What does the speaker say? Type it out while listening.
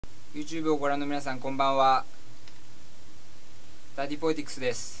YouTube をご覧の皆さん、こんばんは。Dirty Poetix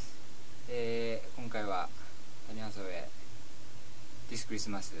です。今回はDonny Hathaway This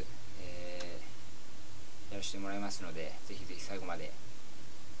Christmas、やらせてもらいますので、ぜひぜひ最後まで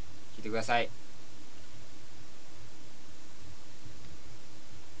聴いてください。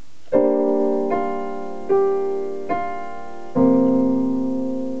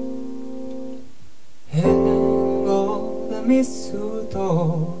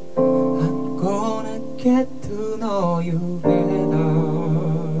Mistletoe, I'm gonna get to know you better.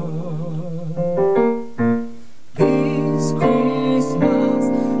 This Christmas,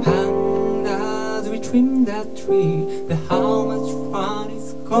 and as we trim that tree, how much fun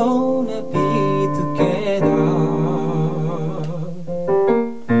it's gonna be together.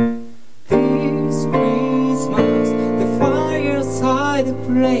 This Christmas, the fireside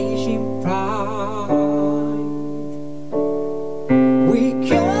blazing bright.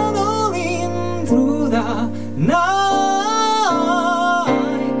 Night,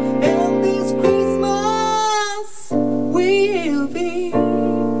 and this Christmas will be a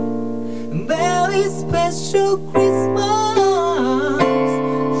very special Christmas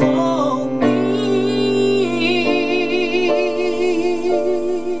for me.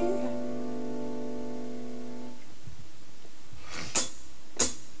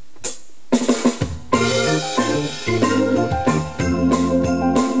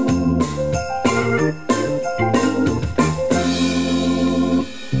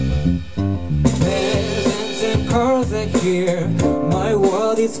 Here, my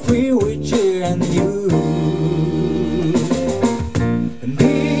world is filled with cheer and you. And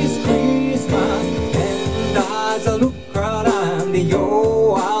this Christmas, and as I look around,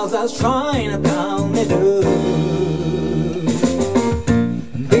 your eyes are shining down the door.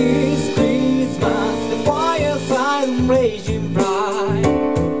 And this Christmas, the fireside raging bright.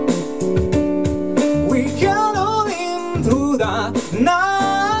 We can all in through the night.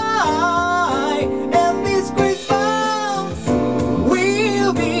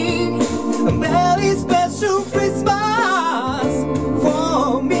 Very special Christmas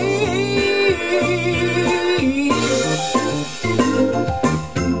for me.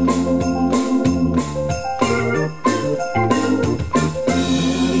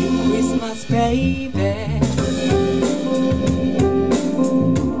 Merry Christmas, baby.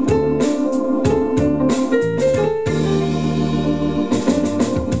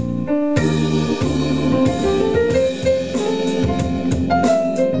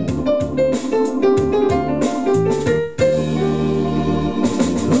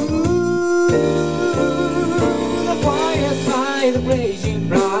 Blazing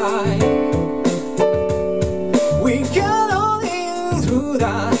bright, we can all in through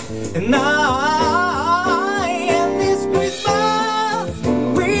the night, and this Christmas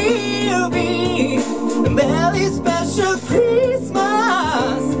will be a very special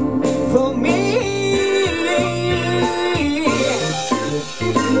Christmas for me.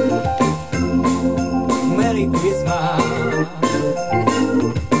 Merry Christmas.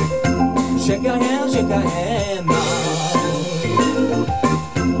 Shake your hand now.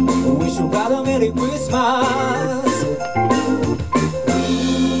 Wish you got a Merry Christmas.